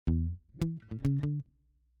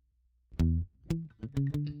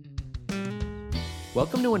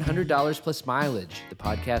Welcome to $100 Plus Mileage, the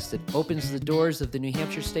podcast that opens the doors of the New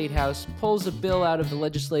Hampshire State House, pulls a bill out of the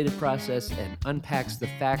legislative process, and unpacks the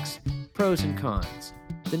facts, pros, and cons.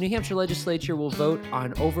 The New Hampshire legislature will vote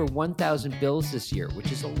on over 1,000 bills this year,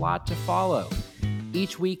 which is a lot to follow.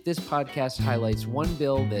 Each week, this podcast highlights one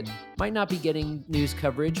bill that might not be getting news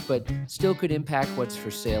coverage, but still could impact what's for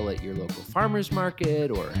sale at your local farmer's market,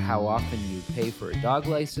 or how often you pay for a dog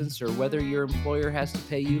license, or whether your employer has to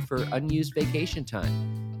pay you for unused vacation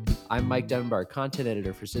time. I'm Mike Dunbar, content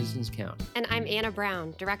editor for Citizens Count. And I'm Anna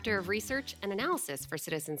Brown, director of research and analysis for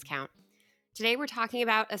Citizens Count. Today, we're talking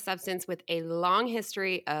about a substance with a long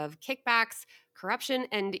history of kickbacks, corruption,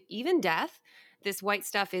 and even death. This white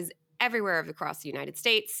stuff is everywhere across the United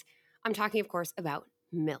States. I'm talking, of course, about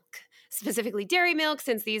milk, specifically dairy milk,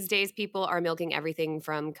 since these days people are milking everything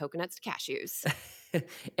from coconuts to cashews.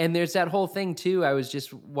 And there's that whole thing too. I was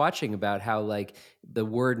just watching about how like the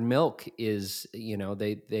word milk is,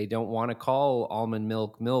 they don't want to call almond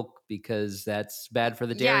milk because that's bad for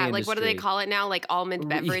the dairy industry. Like what do they call it now? Like almond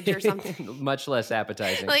beverage or something? Much less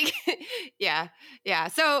appetizing. Yeah.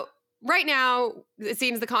 So right now, it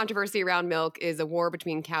seems the controversy around milk is a war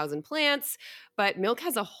between cows and plants, but milk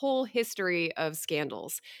has a whole history of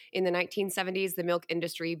scandals. In the 1970s, the milk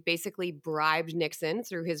industry basically bribed Nixon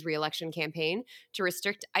through his re-election campaign to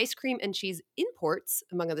restrict ice cream and cheese imports,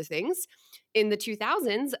 among other things. In the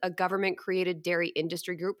 2000s, a government-created dairy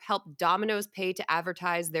industry group helped Domino's pay to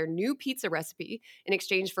advertise their new pizza recipe in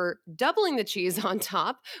exchange for doubling the cheese on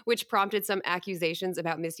top, which prompted some accusations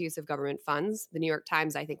about misuse of government funds. The New York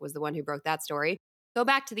Times, I think, was the one who broke that story. Go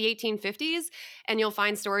back to the 1850s, and you'll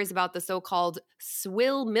find stories about the so-called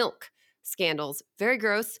swill milk scandals. Very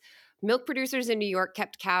gross. Milk producers in New York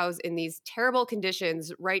kept cows in these terrible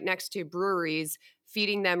conditions right next to breweries,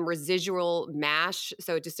 feeding them residual mash,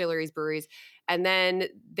 so distilleries, breweries. And then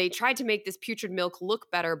they tried to make this putrid milk look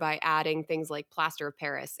better by adding things like plaster of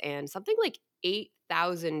Paris, and something like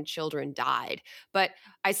 8,000 children died. But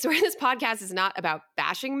I swear this podcast is not about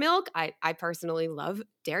bashing milk. I personally love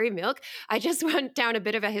dairy milk. I just went down a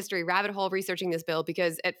bit of a history rabbit hole researching this bill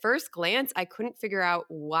because at first glance, I couldn't figure out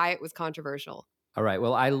why it was controversial. All right.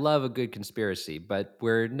 Well, I love a good conspiracy, but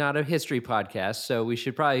we're not a history podcast, so we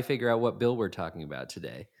should probably figure out what bill we're talking about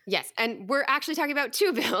today. Yes, and we're actually talking about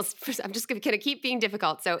two bills. I'm just going to keep being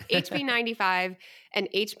difficult. So HB 95 and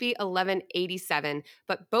HB 1187,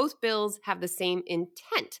 but both bills have the same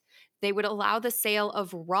intent. They would allow the sale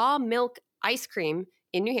of raw milk ice cream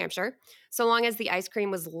in New Hampshire, so long as the ice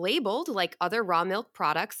cream was labeled like other raw milk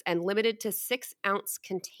products and limited to 6-ounce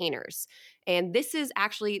containers. And this is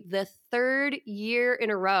actually the third year in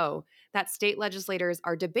a row that state legislators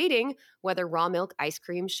are debating whether raw milk ice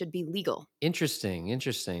cream should be legal.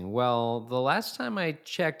 Interesting. Well, the last time I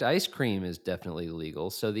checked, ice cream is definitely legal.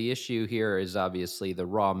 So the issue here is obviously the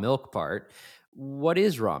raw milk part. What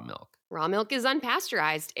is raw milk? Raw milk is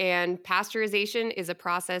unpasteurized, and pasteurization is a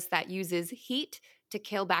process that uses heat to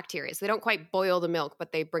kill bacteria. So they don't quite boil the milk,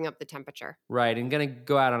 but they bring up the temperature. Right. I'm going to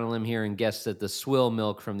go out on a limb here and guess that the swill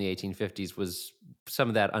milk from the 1850s was some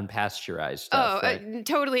of that unpasteurized stuff. Right?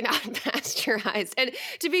 Totally not pasteurized. And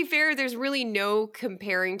to be fair, there's really no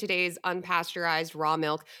comparing today's unpasteurized raw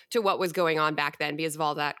milk to what was going on back then because of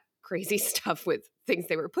all that crazy stuff with things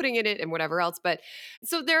they were putting in it and whatever else. But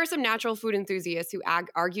so there are some natural food enthusiasts who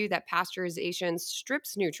argue that pasteurization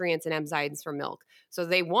strips nutrients and enzymes from milk. So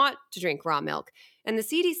they want to drink raw milk. And the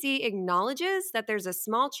CDC acknowledges that there's a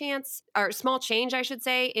small change, I should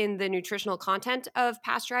say, in the nutritional content of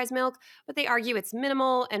pasteurized milk, but they argue it's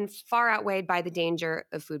minimal and far outweighed by the danger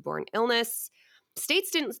of foodborne illness.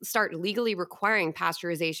 States didn't start legally requiring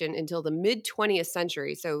pasteurization until the mid-20th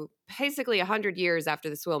century, so basically 100 years after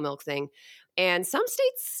the swill milk thing. And some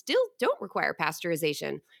states still don't require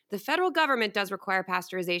pasteurization. The federal government does require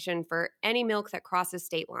pasteurization for any milk that crosses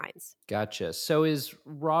state lines. Gotcha. So is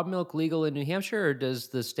raw milk legal in New Hampshire, or does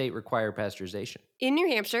the state require pasteurization? In New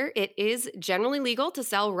Hampshire, it is generally legal to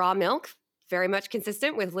sell raw milk, very much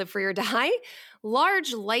consistent with Live Free or Die.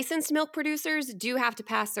 Large licensed milk producers do have to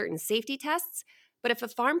pass certain safety tests, but if a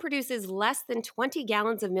farm produces less than 20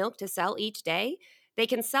 gallons of milk to sell each day, they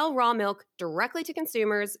can sell raw milk directly to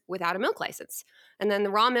consumers without a milk license. And then the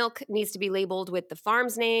raw milk needs to be labeled with the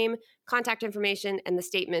farm's name, contact information, and the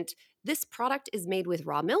statement, "This product is made with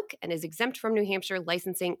raw milk and is exempt from New Hampshire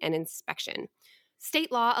licensing and inspection."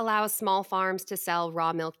 State law allows small farms to sell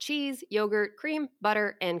raw milk cheese, yogurt, cream,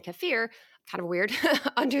 butter, and kefir, kind of weird,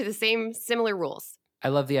 under the same similar rules. I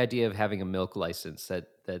love the idea of having a milk license. That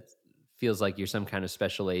feels like you're some kind of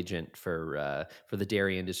special agent for the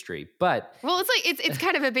dairy industry. But Well, it's like it's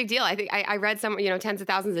kind of a big deal. I think I read some, tens of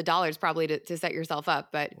thousands of dollars probably to set yourself up.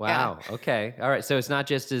 But yeah. wow, okay, all right. So it's not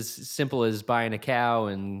just as simple as buying a cow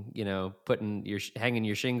and putting hanging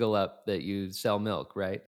your shingle up that you sell milk,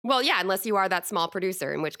 right? Well, yeah, unless you are that small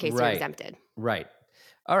producer, in which case you're Right, exempted. right.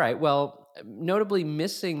 All right. Well, notably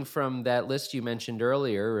missing from that list you mentioned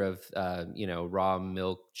earlier of raw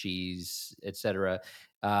milk, cheese, etc.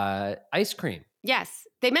 Ice cream. Yes,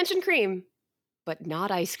 they mentioned cream, but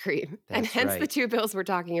not ice cream, and That's hence the right. two bills we're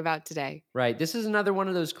talking about today. Right. This is another one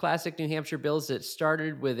of those classic New Hampshire bills that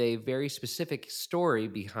started with a very specific story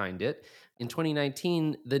behind it. In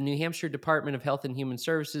 2019, the New Hampshire Department of Health and Human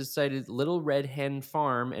Services cited Little Red Hen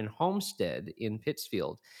Farm and Homestead in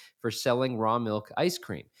Pittsfield for selling raw milk ice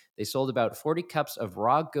cream. They sold about 40 cups of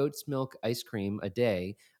raw goat's milk ice cream a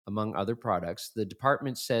day, among other products. The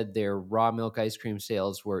department said their raw milk ice cream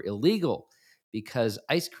sales were illegal because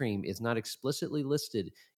ice cream is not explicitly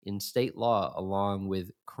listed in state law along with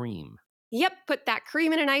cream. Yep, put that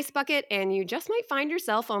cream in an ice bucket, and you just might find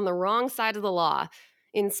yourself on the wrong side of the law.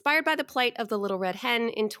 Inspired by the plight of the Little Red Hen,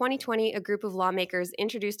 in 2020, a group of lawmakers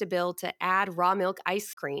introduced a bill to add raw milk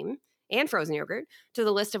ice cream and frozen yogurt to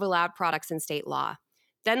the list of allowed products in state law.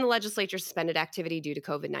 Then the legislature suspended activity due to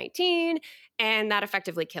COVID 19, and that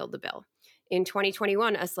effectively killed the bill. In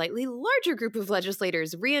 2021, a slightly larger group of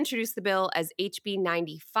legislators reintroduced the bill as HB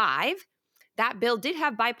 95. That bill did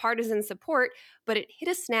have bipartisan support, but it hit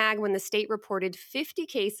a snag when the state reported 50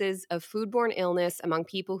 cases of foodborne illness among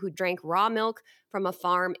people who drank raw milk from a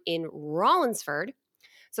farm in Rollinsford.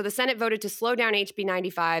 So the Senate voted to slow down HB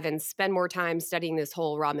 95 and spend more time studying this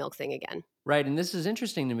whole raw milk thing again. Right, and this is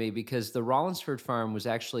interesting to me because the Rollinsford farm was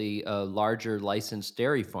actually a larger licensed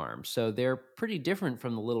dairy farm. So they're pretty different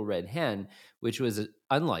from the Little Red Hen, which was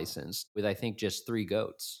unlicensed with, I think, just 3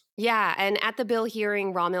 goats. Yeah, and at the bill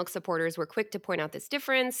hearing, raw milk supporters were quick to point out this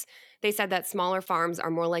difference. They said that smaller farms are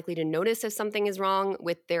more likely to notice if something is wrong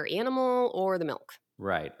with their animal or the milk.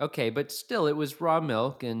 Right. Okay, but still, it was raw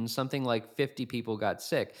milk, and something like 50 people got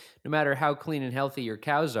sick. No matter how clean and healthy your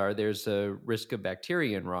cows are, there's a risk of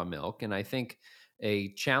bacteria in raw milk. And I think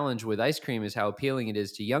a challenge with ice cream is how appealing it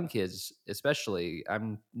is to young kids, especially.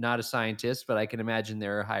 I'm not a scientist, but I can imagine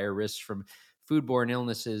there are higher risks from foodborne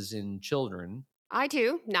illnesses in children. I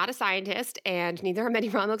too, not a scientist, and neither are many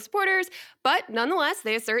raw milk supporters, but nonetheless,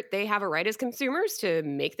 they assert they have a right as consumers to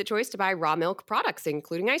make the choice to buy raw milk products,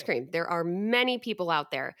 including ice cream. There are many people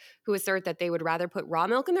out there who assert that they would rather put raw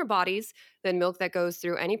milk in their bodies than milk that goes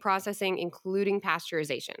through any processing, including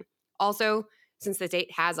pasteurization. Also, since the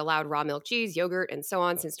state has allowed raw milk cheese, yogurt, and so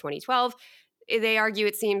on since 2012, they argue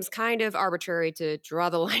it seems kind of arbitrary to draw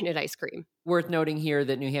the line at ice cream. Worth noting here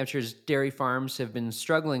that New Hampshire's dairy farms have been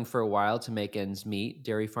struggling for a while to make ends meet.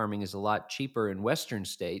 Dairy farming is a lot cheaper in Western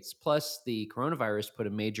states. Plus, the coronavirus put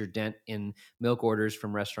a major dent in milk orders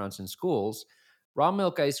from restaurants and schools. Raw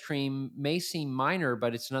milk ice cream may seem minor,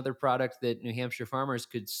 but it's another product that New Hampshire farmers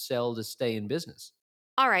could sell to stay in business.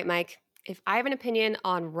 All right, Mike, if I have an opinion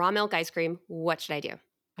on raw milk ice cream, what should I do?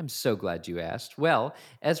 I'm so glad you asked. Well,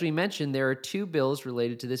 as we mentioned, there are 2 bills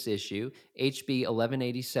related to this issue. HB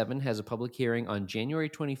 1187 has a public hearing on January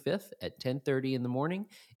 25th at 10:30 in the morning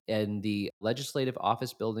in the Legislative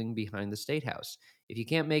Office building behind the State House. If you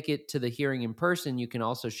can't make it to the hearing in person, you can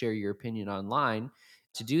also share your opinion online.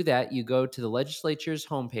 To do that, you go to the legislature's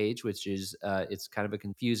homepage, which is it's kind of a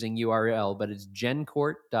confusing URL, but it's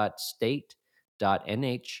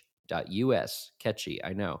gencourt.state.nh.us. Catchy,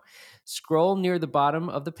 I know. Scroll near the bottom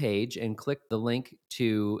of the page and click the link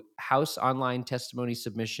to House Online Testimony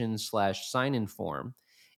Submission / sign in form.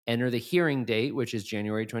 Enter the hearing date, which is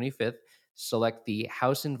January 25th. Select the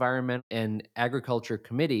House Environment and Agriculture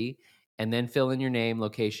Committee, and then fill in your name,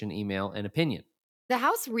 location, email, and opinion. The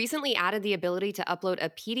House recently added the ability to upload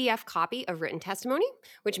a PDF copy of written testimony,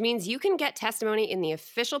 which means you can get testimony in the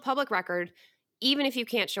official public record even if you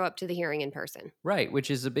can't show up to the hearing in person. Right, which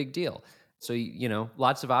is a big deal. So,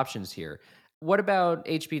 lots of options here. What about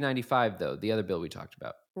HB 95, though, the other bill we talked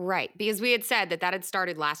about? Right, because we had said that had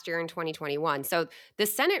started last year in 2021. So the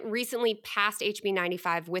Senate recently passed HB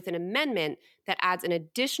 95 with an amendment that adds an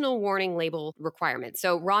additional warning label requirement.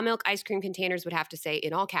 So raw milk ice cream containers would have to say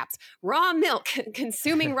in all caps, raw milk.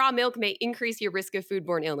 Consuming raw milk may increase your risk of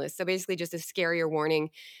foodborne illness. So basically just a scarier warning.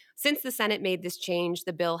 Since the Senate made this change,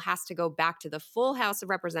 the bill has to go back to the full House of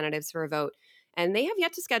Representatives for a vote, and they have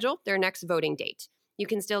yet to schedule their next voting date. You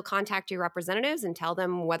can still contact your representatives and tell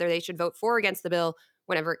them whether they should vote for or against the bill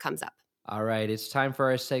whenever it comes up. All right, it's time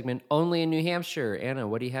for our segment Only in New Hampshire. Anna,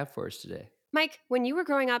 what do you have for us today? Mike, when you were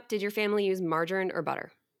growing up, did your family use margarine or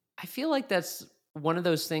butter? I feel like that's one of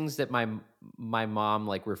those things that my mom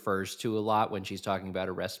like refers to a lot when she's talking about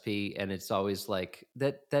a recipe, and it's always like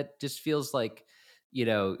that just feels like,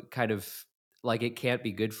 kind of like it can't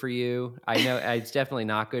be good for you. I know it's definitely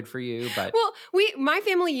not good for you, but Well, my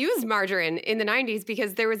family used margarine in the 90s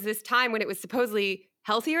because there was this time when it was supposedly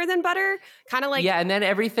healthier than butter, kind of like. yeah, and then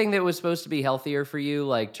everything that was supposed to be healthier for you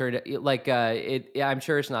like turned like it. Yeah, I'm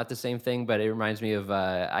sure it's not the same thing, but it reminds me of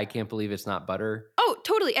I can't believe it's not butter. Oh,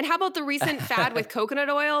 totally. And how about the recent fad with coconut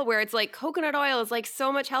oil where it's like coconut oil is like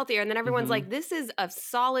so much healthier. And then everyone's Mhm. like, this is a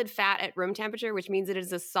solid fat at room temperature, which means it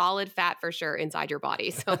is a solid fat for sure inside your body.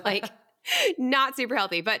 So, like, not super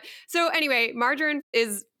healthy. But so, anyway, margarine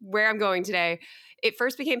is where I'm going today. It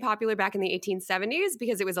first became popular back in the 1870s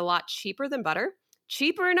because it was a lot cheaper than butter.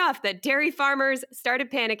 Cheaper enough that dairy farmers started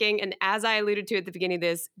panicking. And as I alluded to at the beginning of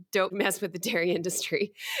this, don't mess with the dairy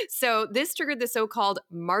industry. So, this triggered the so called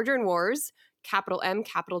margarine wars, capital M,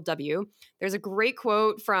 capital W. There's a great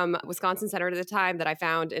quote from Wisconsin Senator at the time that I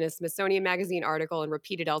found in a Smithsonian Magazine article and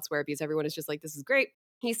repeated elsewhere because everyone is just like, this is great.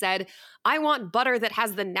 He said, I want butter that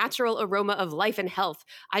has the natural aroma of life and health.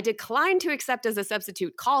 I decline to accept as a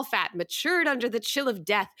substitute caul fat matured under the chill of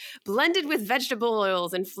death, blended with vegetable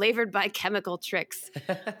oils and flavored by chemical tricks.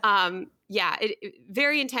 Yeah,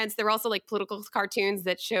 very intense. There were also like political cartoons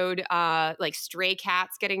that showed like stray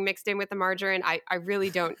cats getting mixed in with the margarine. I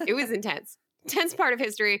really don't. It was intense. Intense part of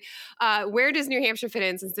history. Where does New Hampshire fit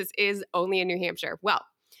in since this is only in New Hampshire? Well,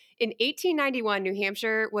 in 1891, New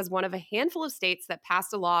Hampshire was one of a handful of states that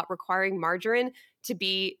passed a law requiring margarine to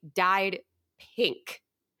be dyed pink.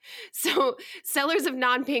 So, sellers of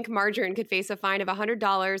non pink margarine could face a fine of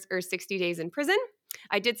 $100 or 60 days in prison.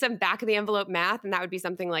 I did some back of the envelope math, and that would be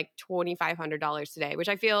something like $2,500 today, which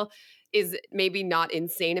I feel is maybe not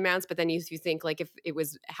insane amounts. But then you think like if it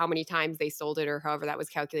was how many times they sold it or however that was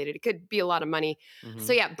calculated, it could be a lot of money.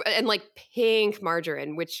 So Mhm. yeah, and like pink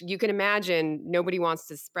margarine, which you can imagine nobody wants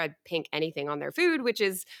to spread pink anything on their food, which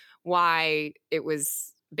is why it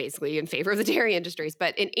was basically in favor of the dairy industries.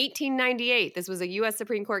 But in 1898, this was a US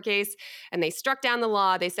Supreme Court case, and they struck down the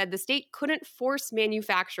law. They said the state couldn't force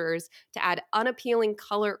manufacturers to add unappealing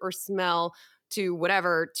color or smell to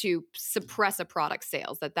whatever to suppress a product's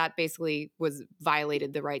sales, that basically was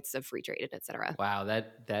violated the rights of free trade, et cetera. Wow,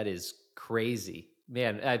 that is crazy.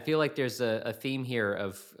 Man, I feel like there's a theme here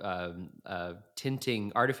of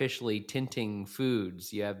tinting, artificially tinting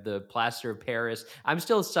foods. You have the plaster of Paris. I'm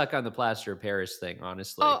still stuck on the plaster of Paris thing,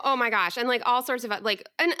 honestly. Oh my gosh. And like all sorts of like,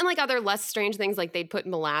 and like other less strange things, like they'd put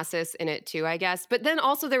molasses in it too, I guess. But then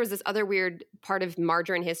also there was this other weird part of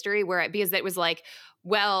margarine history where because it was like,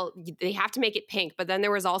 well, they have to make it pink, but then there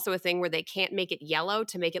was also a thing where they can't make it yellow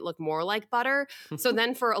to make it look more like butter. So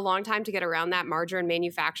then for a long time to get around that, margarine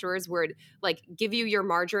manufacturers would like give you your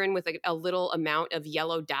margarine with a little amount of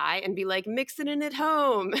yellow dye and be like, mix it in at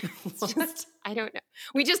home. It's just, I don't know.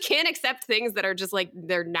 We just can't accept things that are just like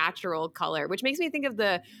their natural color, which makes me think of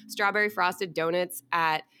the strawberry frosted donuts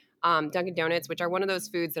at Dunkin' Donuts, which are one of those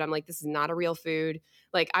foods that I'm like, this is not a real food.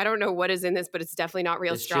 Like, I don't know what is in this, but it's definitely not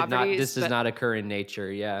real strawberries. This does not occur in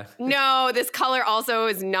nature. Yeah. No, this color also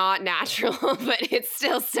is not natural, but it's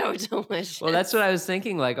still so delicious. Well, that's what I was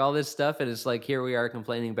thinking. Like all this stuff, and it's like here we are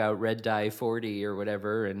complaining about red dye 40 or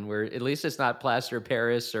whatever, and we're at least it's not plaster of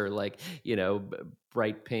Paris or like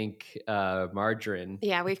bright pink margarine.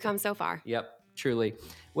 Yeah, we've come so far. Yep, truly.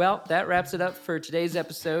 Well, that wraps it up for today's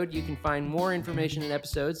episode. You can find more information and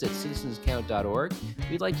episodes at citizenscount.org.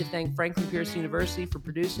 We'd like to thank Franklin Pierce University for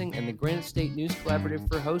producing and the Granite State News Collaborative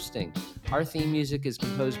for hosting. Our theme music is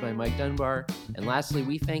composed by Mike Dunbar. And lastly,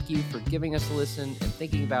 we thank you for giving us a listen and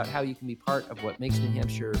thinking about how you can be part of what makes New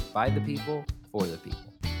Hampshire by the people, for the people.